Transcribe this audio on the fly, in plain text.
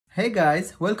Hey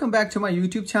guys, welcome back to my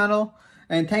YouTube channel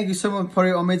and thank you so much for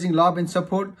your amazing love and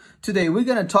support. Today we're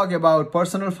gonna talk about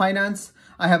personal finance.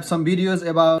 I have some videos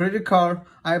about credit card.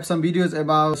 I have some videos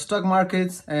about stock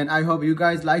markets and I hope you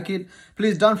guys like it.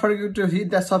 Please don't forget to hit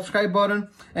that subscribe button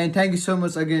and thank you so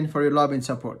much again for your love and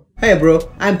support. Hey bro,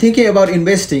 I'm thinking about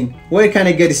investing. Where can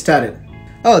I get started?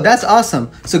 Oh, that's awesome.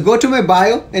 So go to my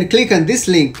bio and click on this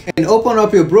link and open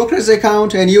up your brokerage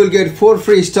account and you will get 4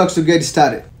 free stocks to get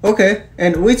started. Okay,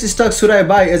 and which stock should I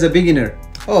buy as a beginner?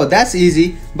 Oh, that's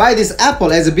easy. Buy this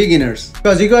Apple as a beginners.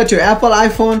 Because you got your Apple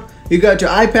iPhone, you got your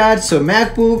iPad, so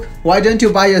MacBook, why don't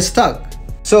you buy a stock?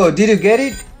 So, did you get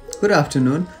it? Good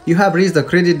afternoon. You have reached the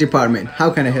credit department.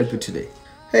 How can I help you today?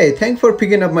 Hey, thanks for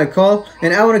picking up my call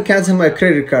and I want to cancel my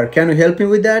credit card. Can you help me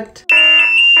with that?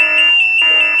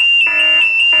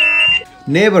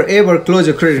 Never ever close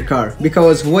your credit card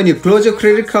because when you close your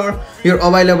credit card, your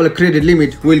available credit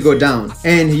limit will go down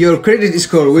and your credit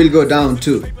score will go down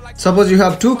too. Suppose you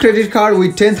have 2 credit cards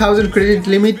with 10,000 credit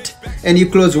limit and you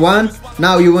close one,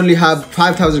 now you only have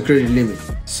 5,000 credit limit.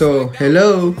 So,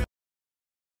 hello?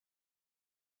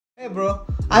 Hey bro,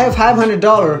 I have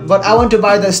 $500 but I want to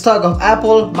buy the stock of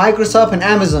Apple, Microsoft and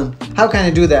Amazon. How can I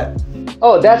do that?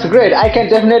 Oh, that's great. I can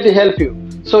definitely help you.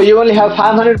 So you only have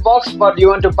 $500 but you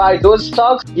want to buy those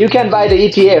stocks, you can buy the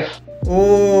ETF.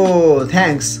 Oh,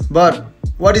 thanks. But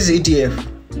what is ETF?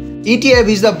 ETF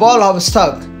is the ball of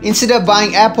stock. Instead of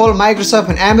buying Apple, Microsoft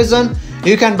and Amazon,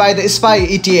 you can buy the SPY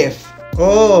ETF.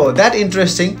 Oh, that's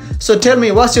interesting. So tell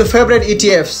me, what's your favorite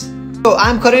ETFs? So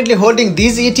I'm currently holding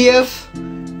these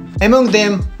ETF. Among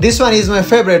them, this one is my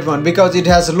favorite one because it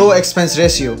has low expense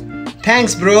ratio.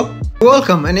 Thanks bro.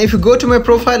 Welcome, and if you go to my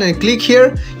profile and click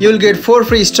here, you will get 4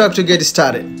 free stocks to get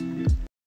started.